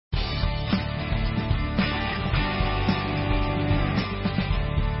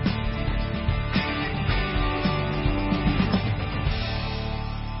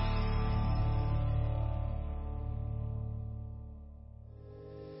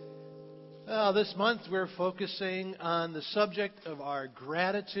Well, this month we're focusing on the subject of our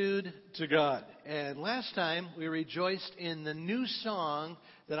gratitude to God. And last time we rejoiced in the new song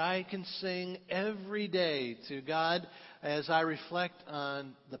that I can sing every day to God as I reflect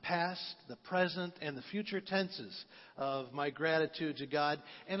on the past, the present, and the future tenses of my gratitude to God.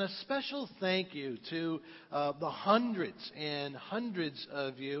 And a special thank you to the hundreds and hundreds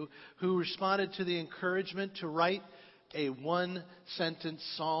of you who responded to the encouragement to write a one-sentence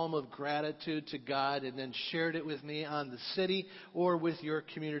psalm of gratitude to God and then shared it with me on the city or with your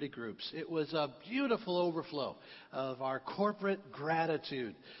community groups. It was a beautiful overflow of our corporate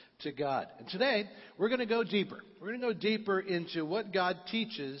gratitude to God. And today, we're going to go deeper. We're going to go deeper into what God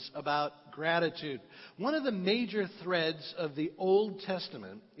teaches about gratitude. One of the major threads of the Old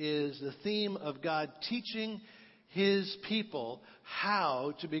Testament is the theme of God teaching His people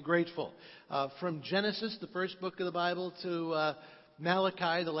how to be grateful. From Genesis, the first book of the Bible, to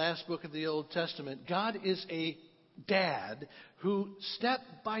Malachi, the last book of the Old Testament, God is a dad who, step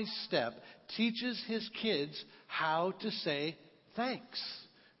by step, teaches his kids how to say thanks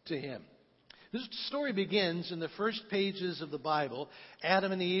to Him. This story begins in the first pages of the Bible.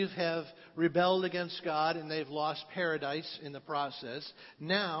 Adam and Eve have rebelled against God and they've lost paradise in the process.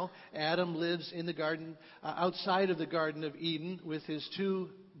 Now, Adam lives in the garden, outside of the Garden of Eden with his two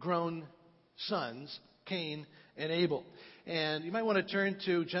grown sons, Cain and Abel. And you might want to turn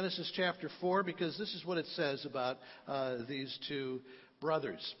to Genesis chapter 4 because this is what it says about these two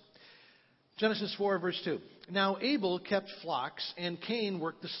brothers. Genesis 4 verse 2. Now Abel kept flocks and Cain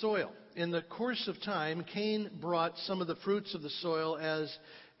worked the soil. In the course of time, Cain brought some of the fruits of the soil as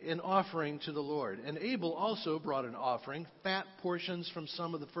an offering to the Lord. And Abel also brought an offering, fat portions from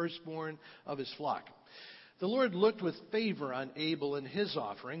some of the firstborn of his flock. The Lord looked with favor on Abel and his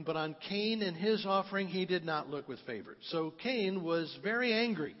offering, but on Cain and his offering he did not look with favor. So Cain was very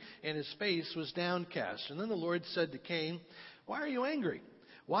angry, and his face was downcast. And then the Lord said to Cain, "Why are you angry?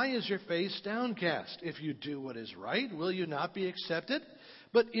 Why is your face downcast? If you do what is right, will you not be accepted?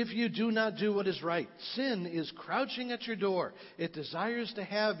 But if you do not do what is right, sin is crouching at your door. It desires to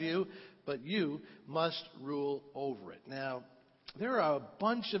have you, but you must rule over it." Now, there are a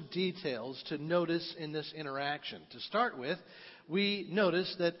bunch of details to notice in this interaction. To start with, we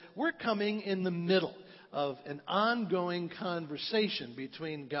notice that we're coming in the middle of an ongoing conversation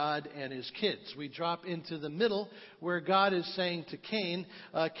between God and His kids. We drop into the middle where God is saying to Cain,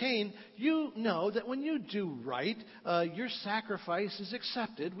 Cain, you know that when you do right, your sacrifice is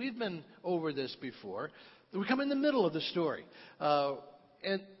accepted. We've been over this before. We come in the middle of the story.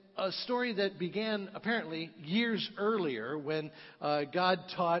 And a story that began apparently years earlier when God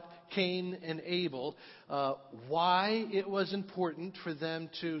taught Cain and Abel why it was important for them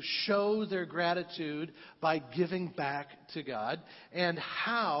to show their gratitude by giving back to God and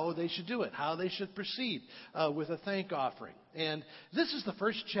how they should do it, how they should proceed with a thank offering. And this is the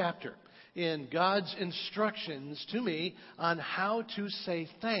first chapter in God's instructions to me on how to say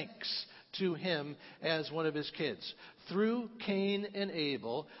thanks to Him as one of His kids. Through Cain and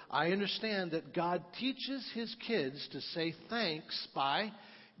Abel, I understand that God teaches His kids to say thanks by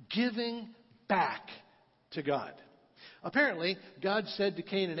giving back to God. Apparently, God said to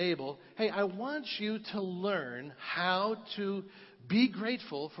Cain and Abel, "Hey, I want you to learn how to be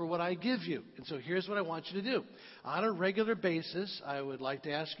grateful for what I give you. And so here's what I want you to do. On a regular basis, I would like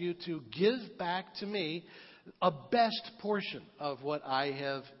to ask you to give back to me a best portion of what I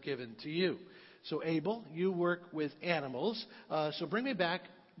have given to you. So Abel, you work with animals, so bring me back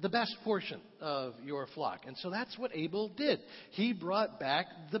the best portion of your flock." And so that's what Abel did. He brought back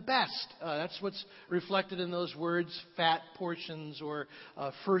the best. That's what's reflected in those words, fat portions or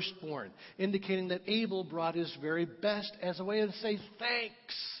firstborn, indicating that Abel brought his very best as a way to say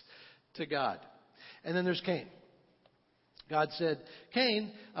thanks to God. And then there's Cain. God said,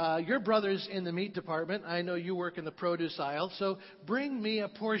 "Cain, your brother's in the meat department. I know you work in the produce aisle, so bring me a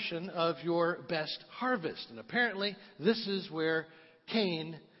portion of your best harvest." And apparently, this is where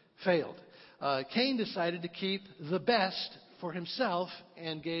Cain failed. Cain decided to keep the best for himself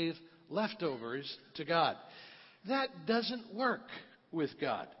and gave leftovers to God. That doesn't work with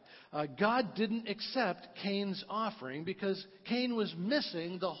God. God didn't accept Cain's offering because Cain was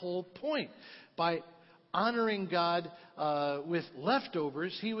missing the whole point. By honoring God with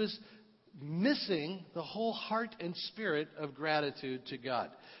leftovers, he was missing the whole heart and spirit of gratitude to God.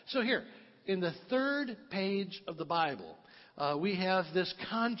 So here, in the third page of the Bible, we have this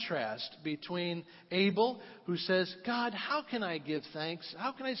contrast between Abel, who says, "God, how can I give thanks?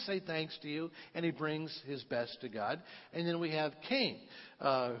 How can I say thanks to you?" And he brings his best to God. And then we have Cain,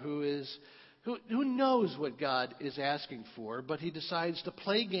 who is who knows what God is asking for, but he decides to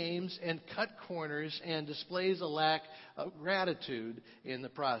play games and cut corners and displays a lack of gratitude in the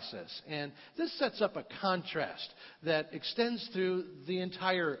process. And this sets up a contrast that extends through the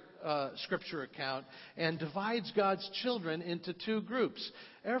entire Scripture account and divides God's children into two groups.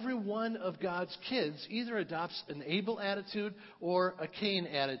 Every one of God's kids either adopts an Abel attitude or a Cain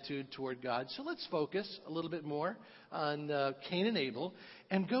attitude toward God. So let's focus a little bit more on Cain and Abel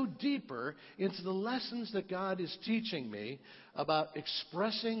and go deeper into the lessons that God is teaching me about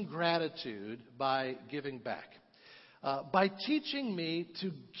expressing gratitude by giving back. By teaching me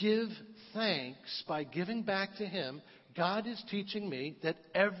to give thanks by giving back to Him, God is teaching me that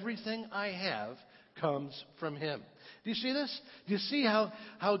everything I have comes from Him. Do you see this? Do you see how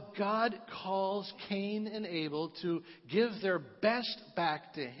God calls Cain and Abel to give their best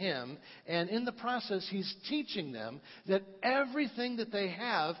back to Him? And in the process, He's teaching them that everything that they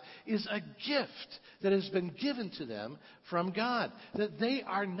have is a gift that has been given to them from God. That they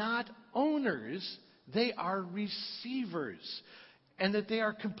are not owners, they are receivers. And that they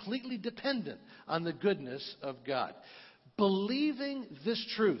are completely dependent on the goodness of God. Believing this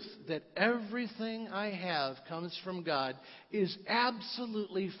truth, that everything I have comes from God, is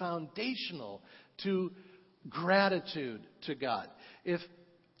absolutely foundational to gratitude to God.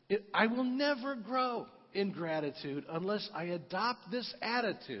 I will never grow in gratitude unless I adopt this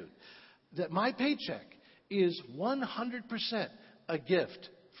attitude that my paycheck is 100% a gift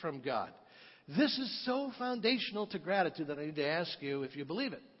from God. This is so foundational to gratitude that I need to ask you if you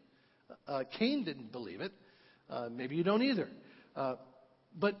believe it. Cain didn't believe it. Maybe you don't either.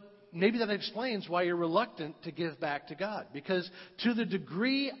 But maybe that explains why you're reluctant to give back to God. Because to the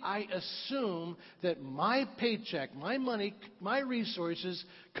degree I assume that my paycheck, my money, my resources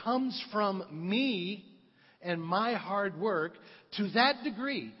comes from me and my hard work, to that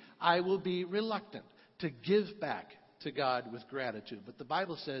degree I will be reluctant to give back to God with gratitude. But the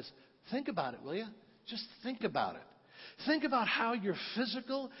Bible says, think about it, will you? Just think about it. Think about how your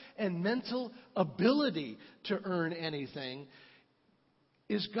physical and mental ability to earn anything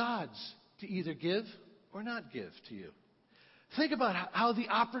is God's to either give or not give to you. Think about how the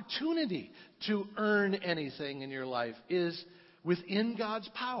opportunity to earn anything in your life is within God's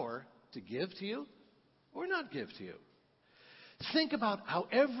power to give to you or not give to you. Think about how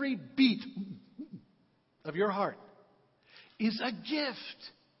every beat of your heart is a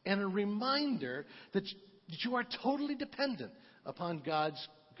gift and a reminder that you are totally dependent upon God's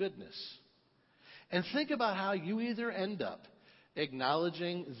goodness. And think about how you either end up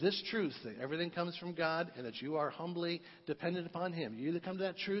acknowledging this truth, that everything comes from God and that you are humbly dependent upon Him. You either come to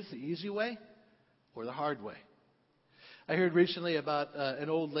that truth the easy way or the hard way. I heard recently about an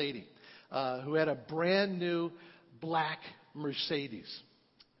old lady who had a brand new black Mercedes.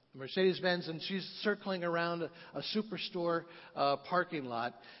 Mercedes-Benz, and she's circling around a superstore parking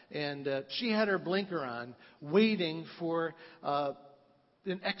lot, and she had her blinker on, waiting for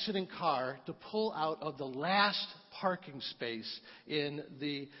an exiting car to pull out of the last parking space in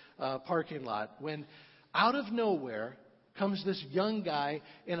the parking lot, when out of nowhere comes this young guy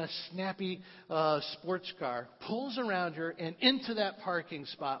in a snappy sports car, pulls around her and into that parking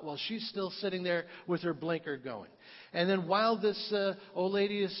spot while she's still sitting there with her blinker going. And then while this old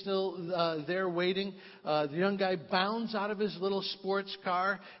lady is still there waiting, the young guy bounds out of his little sports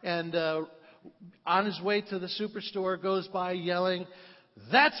car and on his way to the superstore goes by yelling,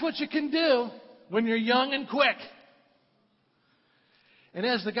 "That's what you can do when you're young and quick." And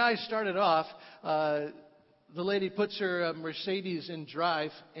as the guy started off, the lady puts her Mercedes in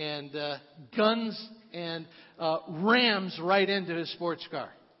drive and guns and rams right into his sports car.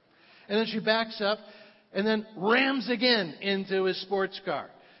 And then she backs up and then rams again into his sports car.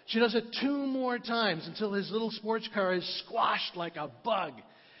 She does it 2 more times until his little sports car is squashed like a bug.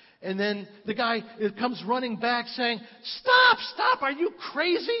 And then the guy comes running back saying, Stop, are you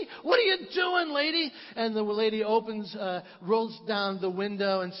crazy? What are you doing, lady?" And the lady rolls down the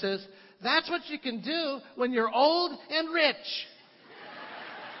window and says, "That's what you can do when you're old and rich."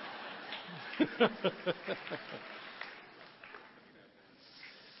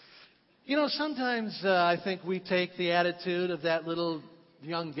 You know, sometimes I think we take the attitude of that little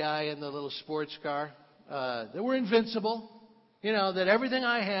young guy in the little sports car, that we're invincible. You know, that everything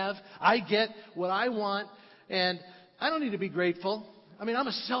I have, I get what I want, and I don't need to be grateful. I mean, I'm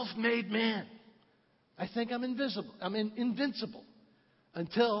a self-made man. I think I'm invincible.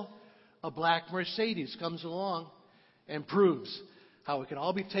 Until a black Mercedes comes along and proves how it can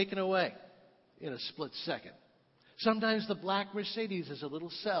all be taken away in a split second. Sometimes the black Mercedes is a little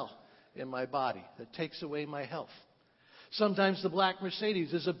cell in my body that takes away my health. Sometimes the black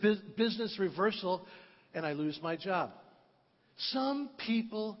Mercedes is a business reversal and I lose my job. Some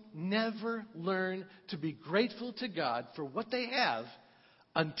people never learn to be grateful to God for what they have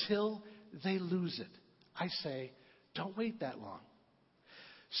until they lose it. I say, don't wait that long.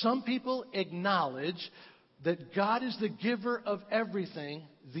 Some people acknowledge that God is the giver of everything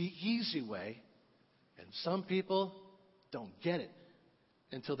the easy way, and some people don't get it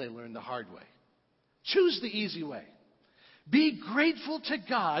until they learn the hard way. Choose the easy way. Be grateful to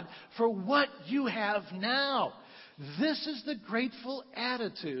God for what you have now. This is the grateful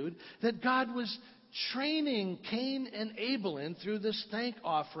attitude that God was training Cain and Abel in through this thank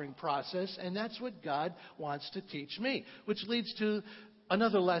offering process, and that's what God wants to teach me. Which leads to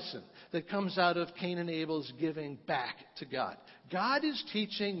another lesson that comes out of Cain and Abel's giving back to God. God is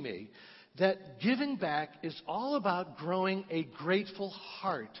teaching me that giving back is all about growing a grateful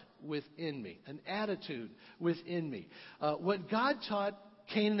heart within me, an attitude within me. What God taught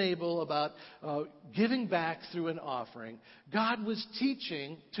Cain and Abel about giving back through an offering, God was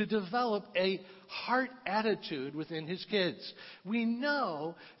teaching to develop a heart attitude within his kids. We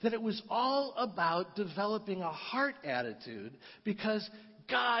know that it was all about developing a heart attitude because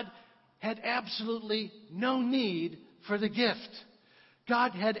God had absolutely no need for the gift.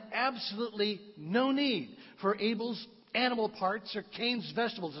 God had absolutely no need for Abel's animal parts or Cain's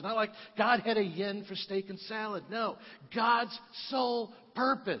vegetables. It's not like God had a yen for steak and salad. No. God's sole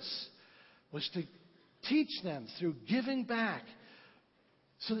purpose was to teach them through giving back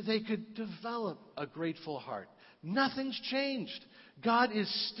so that they could develop a grateful heart. Nothing's changed. God is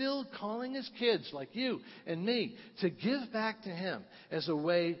still calling his kids like you and me to give back to him as a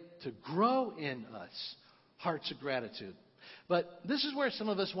way to grow in us hearts of gratitude. But this is where some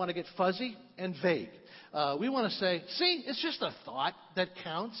of us want to get fuzzy and vague. We want to say, see, it's just a thought that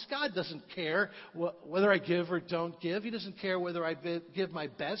counts. God doesn't care whether I give or don't give. He doesn't care whether I give my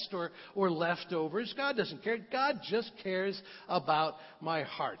best or leftovers. God doesn't care. God just cares about my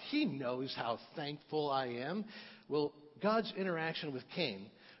heart. He knows how thankful I am. Well, God's interaction with Cain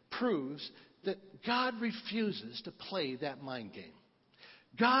proves that God refuses to play that mind game.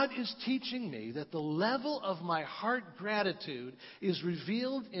 God is teaching me that the level of my heart gratitude is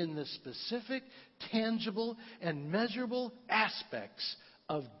revealed in the specific, tangible, and measurable aspects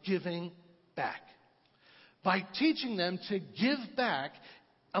of giving back. By teaching them to give back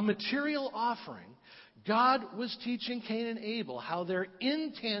a material offering, God was teaching Cain and Abel how their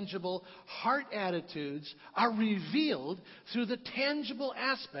intangible heart attitudes are revealed through the tangible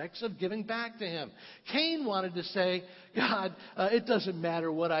aspects of giving back to him. Cain wanted to say, God, it doesn't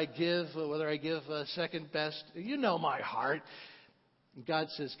matter what I give, whether I give second best. You know my heart. And God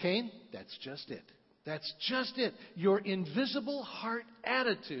says, Cain, that's just it. That's just it. Your invisible heart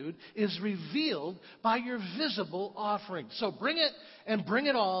attitude is revealed by your visible offering. So bring it and bring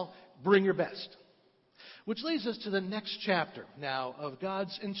it all. Bring your best. Which leads us to the next chapter now of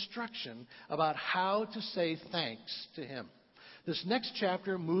God's instruction about how to say thanks to him. This next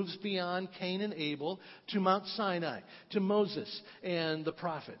chapter moves beyond Cain and Abel to Mount Sinai, to Moses and the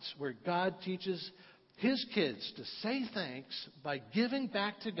prophets, where God teaches his kids to say thanks by giving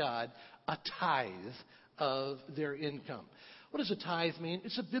back to God a tithe of their income. What does a tithe mean?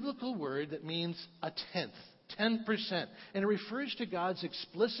 It's a biblical word that means a tenth. 10%. And it refers to God's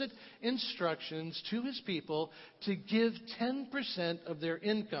explicit instructions to his people to give 10% of their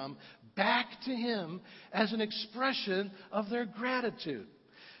income back to him as an expression of their gratitude.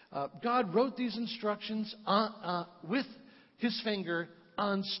 God wrote these instructions with his finger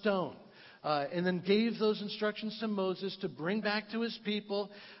on stone. And then gave those instructions to Moses to bring back to his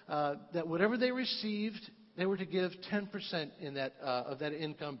people that whatever they received, they were to give 10% of that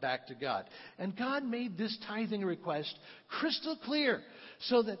income back to God. And God made this tithing request crystal clear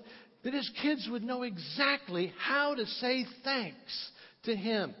so that his kids would know exactly how to say thanks to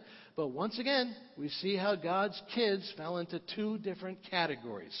him. But once again, we see how God's kids fell into two different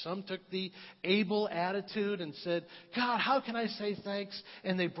categories. Some took the Abel attitude and said, God, how can I say thanks?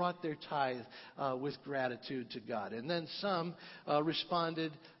 And they brought their tithe with gratitude to God. And then some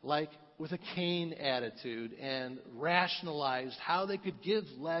responded with a Cain attitude and rationalized how they could give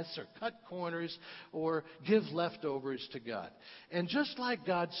less or cut corners or give leftovers to God. And just like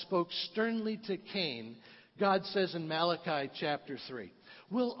God spoke sternly to Cain, God says in Malachi chapter 3,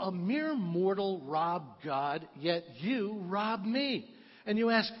 will a mere mortal rob God, yet you rob me? And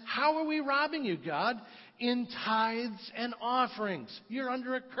you ask, how are we robbing you, God? In tithes and offerings. You're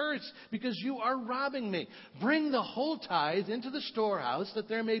under a curse because you are robbing me. Bring the whole tithe into the storehouse that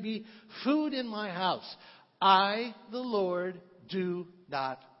there may be food in my house. I, the Lord, do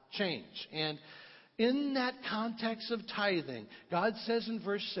not change. And In that context of tithing, God says in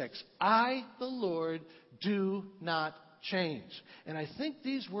verse 6, I, the Lord, do not change. And I think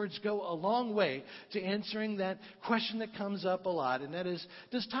these words go a long way to answering that question that comes up a lot, and that is,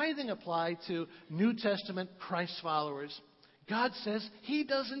 does tithing apply to New Testament Christ followers? God says He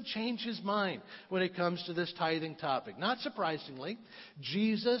doesn't change His mind when it comes to this tithing topic. Not surprisingly,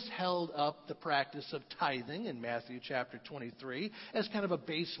 Jesus held up the practice of tithing in Matthew chapter 23 as kind of a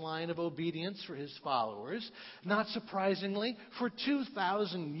baseline of obedience for His followers. Not surprisingly, for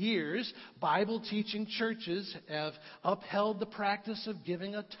 2,000 years, Bible-teaching churches have upheld the practice of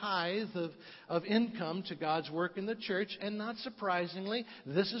giving a tithe of income to God's work in the church. And not surprisingly,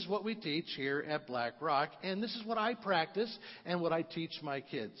 this is what we teach here at Black Rock, and this is what I practice and what I teach my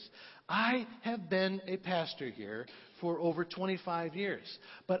kids. I have been a pastor here for over 25 years,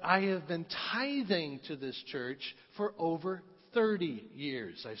 but I have been tithing to this church for over 30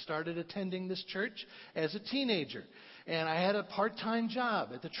 years. I started attending this church as a teenager, and I had a part-time job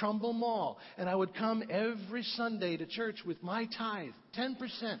at the Trumbull Mall, and I would come every Sunday to church with my tithe,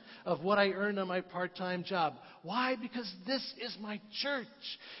 10% of what I earned on my part-time job. Why? Because this is my church,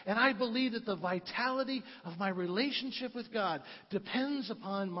 and I believe that the vitality of my relationship with God depends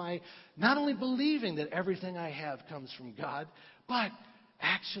upon my not only believing that everything I have comes from God, but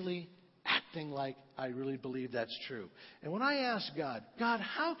actually acting like I really believe that's true. And when I ask God,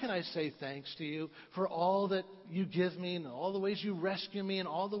 how can I say thanks to you for all that you give me and all the ways you rescue me and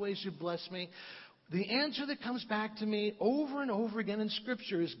all the ways you bless me? The answer that comes back to me over and over again in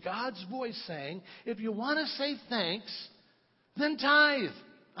Scripture is God's voice saying, if you want to say thanks, then tithe.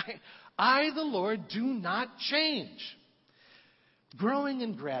 I, the Lord, do not change. Growing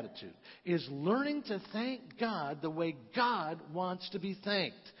in gratitude is learning to thank God the way God wants to be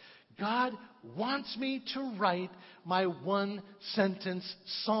thanked. God wants me to write my one-sentence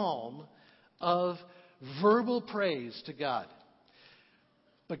psalm of verbal praise to God.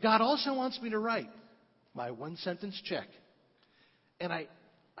 But God also wants me to write my one-sentence check. And I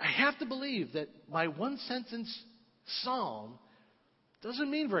have to believe that my one-sentence psalm doesn't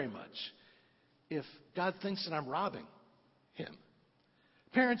mean very much if God thinks that I'm robbing Him.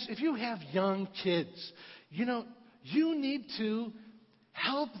 Parents, if you have young kids, you need to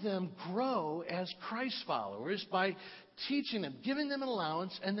help them grow as Christ followers by teaching them, giving them an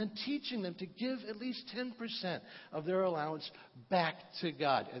allowance, and then teaching them to give at least 10% of their allowance back to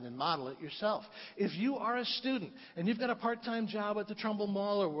God, and then model it yourself. If you are a student and you've got a part-time job at the Trumbull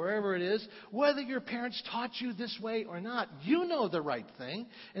Mall or wherever it is, whether your parents taught you this way or not, you know the right thing.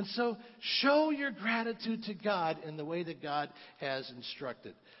 And so show your gratitude to God in the way that God has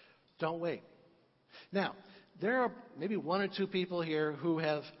instructed. Don't wait. Now, there are maybe one or two people here who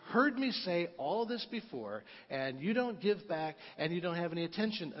have heard me say all this before, and you don't give back, and you don't have any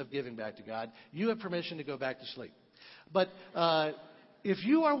intention of giving back to God. You have permission to go back to sleep. But if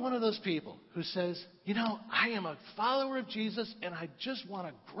you are one of those people who says, I am a follower of Jesus, and I just want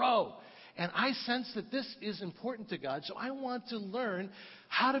to grow, and I sense that this is important to God, so I want to learn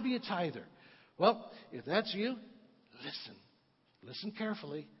how to be a tither. Well, if that's you, listen. Listen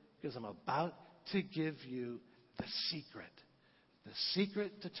carefully, because I'm about to give you the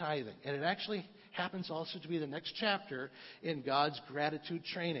secret to tithing. And it actually happens also to be the next chapter in God's gratitude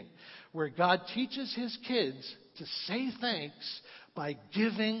training, where God teaches His kids to say thanks by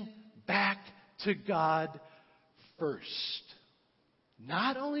giving back to God first.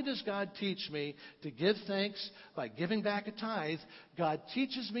 Not only does God teach me to give thanks by giving back a tithe, God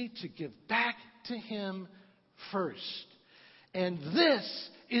teaches me to give back to Him first. And this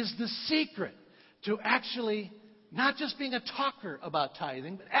is the secret to actually not just being a talker about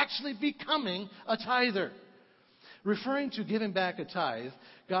tithing, but actually becoming a tither. Referring to giving back a tithe,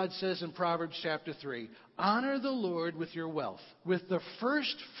 God says in Proverbs chapter 3, honor the Lord with your wealth, with the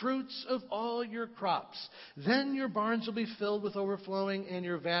first fruits of all your crops. Then your barns will be filled with overflowing, and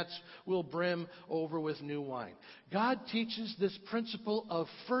your vats will brim over with new wine. God teaches this principle of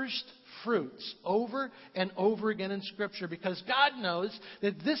first fruits over and over again in Scripture, because God knows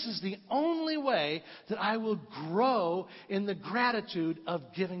that this is the only way that I will grow in the gratitude of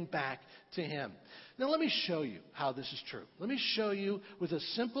giving back to Him. Now let me show you how this is true. Let me show you with a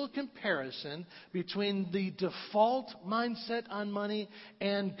simple comparison between the default mindset on money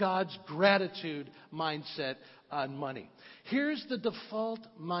and God's gratitude mindset on money. Here's the default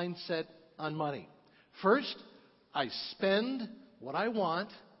mindset on money. First, I spend what I want.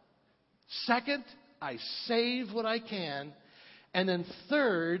 Second, I save what I can. And then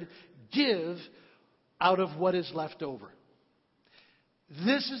third, give out of what is left over.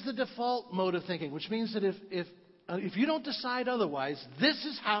 This is the default mode of thinking, which means that if if you don't decide otherwise, this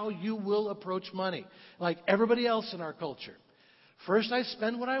is how you will approach money, like everybody else in our culture. First, I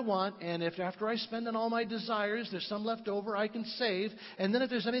spend what I want, and if after I spend on all my desires, there's some left over, I can save. And then if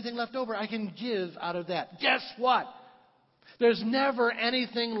there's anything left over, I can give out of that. Guess what? There's never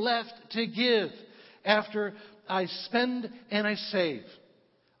anything left to give after I spend and I save.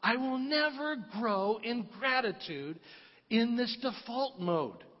 I will never grow in gratitude in this default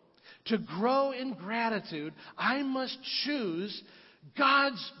mode. To grow in gratitude, I must choose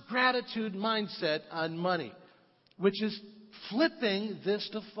God's gratitude mindset on money, which is flipping this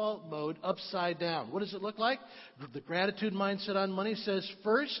default mode upside down. What does it look like? The gratitude mindset on money says,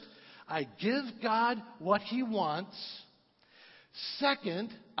 first, I give God what He wants.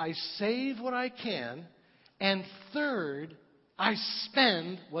 Second, I save what I can. And third, I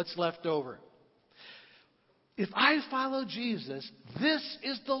spend what's left over. If I follow Jesus, this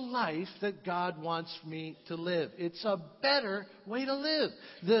is the life that God wants me to live. It's a better way to live.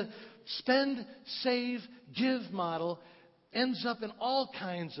 The spend, save, give model ends up in all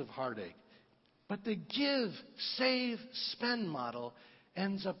kinds of heartache. But the give, save, spend model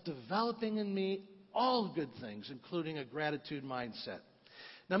ends up developing in me all good things, including a gratitude mindset.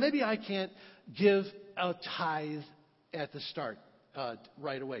 Now, maybe I can't give a tithe at the start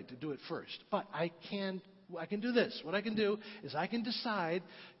right away to do it first, but I can do this. What I can do is I can decide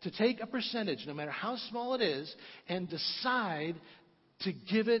to take a percentage, no matter how small it is, and decide to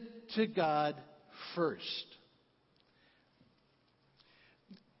give it to God first.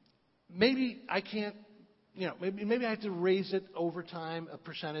 Maybe I can't, maybe I have to raise it over time, a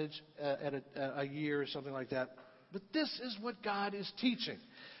percentage at a year or something like that. But this is what God is teaching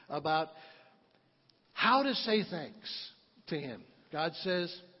about how to say thanks to Him. God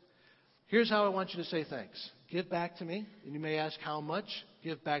says, here's how I want you to say thanks. Give back to me. And you may ask how much.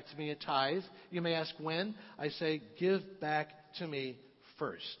 Give back to me a tithe. You may ask when. I say, give back to me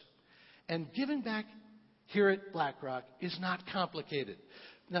first. And giving back here at BlackRock is not complicated.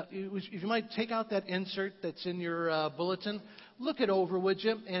 Now, if you might take out that insert that's in your bulletin, look it over, would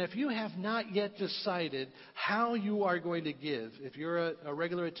you? And if you have not yet decided how you are going to give, if you're a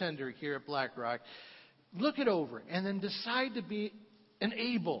regular attender here at BlackRock, look it over and then decide to be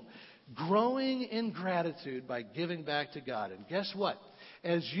growing in gratitude by giving back to God. And guess what?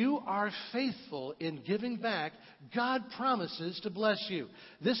 As you are faithful in giving back, God promises to bless you.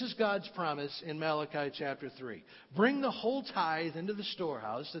 This is God's promise in Malachi chapter 3. Bring the whole tithe into the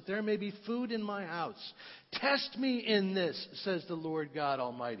storehouse, that there may be food in my house. Test me in this, says the Lord God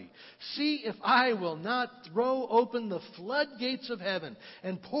Almighty. See if I will not throw open the floodgates of heaven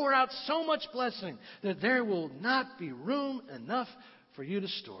and pour out so much blessing that there will not be room enough for you to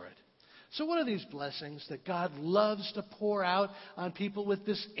store it. So what are these blessings that God loves to pour out on people with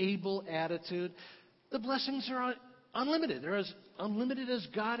this able attitude? The blessings are unlimited. They're as unlimited as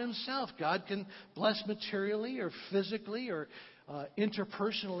God Himself. God can bless materially or physically or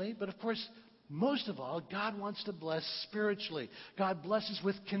interpersonally. But of course, most of all, God wants to bless spiritually. God blesses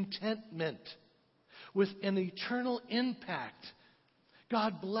with contentment, with an eternal impact.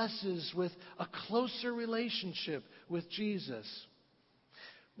 God blesses with a closer relationship with Jesus.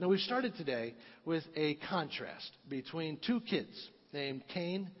 Now, we started today with a contrast between two kids named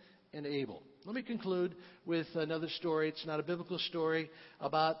Cain and Abel. Let me conclude with another story. It's not a biblical story,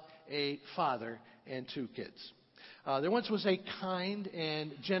 about a father and two kids. There once was a kind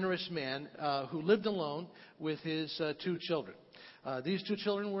and generous man who lived alone with his two children. These two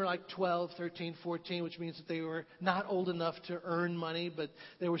children were like 12, 13, 14, which means that they were not old enough to earn money, but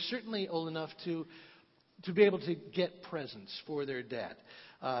they were certainly old enough to be able to get presents for their dad.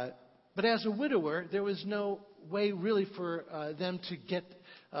 But as a widower, there was no way really for them to get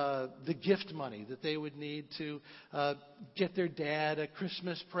the gift money that they would need to get their dad a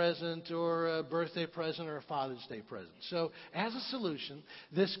Christmas present or a birthday present or a Father's Day present. So as a solution,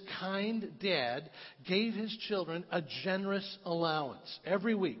 this kind dad gave his children a generous allowance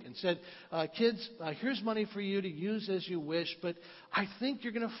every week and said, kids, here's money for you to use as you wish, but I think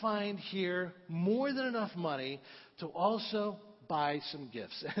you're going to find here more than enough money to also buy some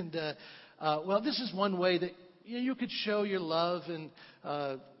gifts. And, this is one way that you could show your love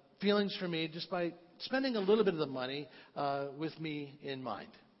and feelings for me just by spending a little bit of the money with me in mind.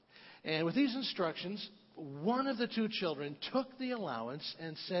 And with these instructions, one of the two children took the allowance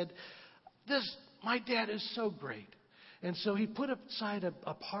and said, my dad is so great. And so he put aside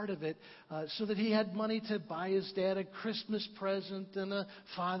a part of it so that he had money to buy his dad a Christmas present and a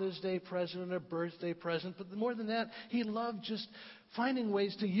Father's Day present and a birthday present. But more than that, he loved just finding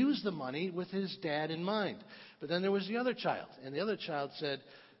ways to use the money with his dad in mind. But then there was the other child. And the other child said,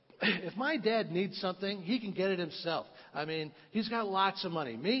 if my dad needs something, he can get it himself. I mean, he's got lots of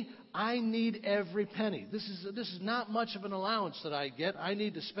money. Me, I need every penny. This is not much of an allowance that I get. I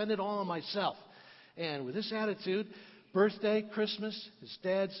need to spend it all on myself. And with this attitude, birthday, Christmas, his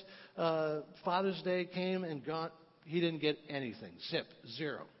dad's Father's Day came and gone. He didn't get anything. Zip.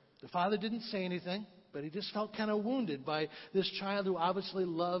 Zero. The father didn't say anything, but he just felt kind of wounded by this child who obviously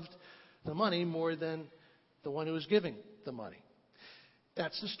loved the money more than the one who was giving the money.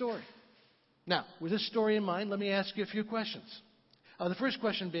 That's the story. Now, with this story in mind, let me ask you a few questions. The first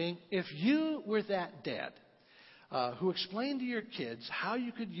question being, if you were that dad who explained to your kids how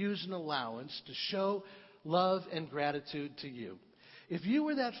you could use an allowance to show love and gratitude to you, if you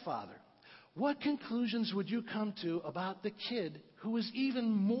were that father, what conclusions would you come to about the kid who was even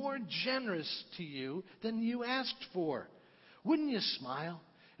more generous to you than you asked for? Wouldn't you smile?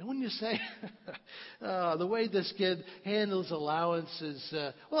 And wouldn't you say, the way this kid handles allowances,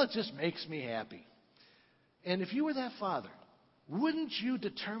 well, it just makes me happy. And if you were that father, wouldn't you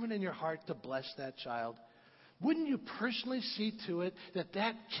determine in your heart to bless that child? Wouldn't you personally see to it that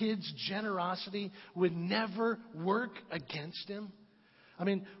that kid's generosity would never work against him? I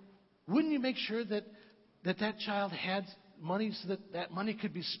mean, wouldn't you make sure that that child had money so that money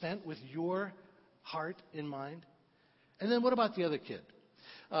could be spent with your heart in mind? And then what about the other kid?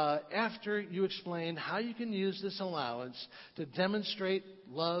 After you explain how you can use this allowance to demonstrate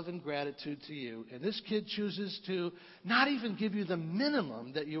love and gratitude to you, and this kid chooses to not even give you the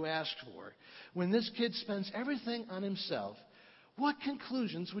minimum that you asked for, when this kid spends everything on himself, what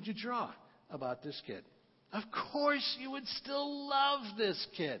conclusions would you draw about this kid? Of course, you would still love this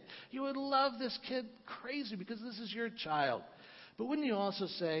kid. You would love this kid crazy because this is your child. But wouldn't you also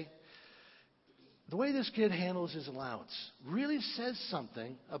say, the way this kid handles his allowance really says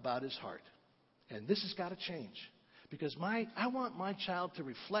something about his heart. And this has got to change. Because I want my child to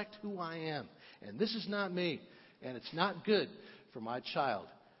reflect who I am. And this is not me. And it's not good for my child.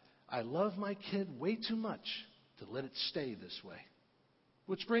 I love my kid way too much to let it stay this way.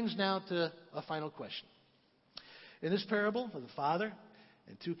 Which brings now to a final question. In this parable of the father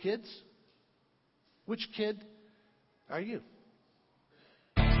and two kids, which kid are you?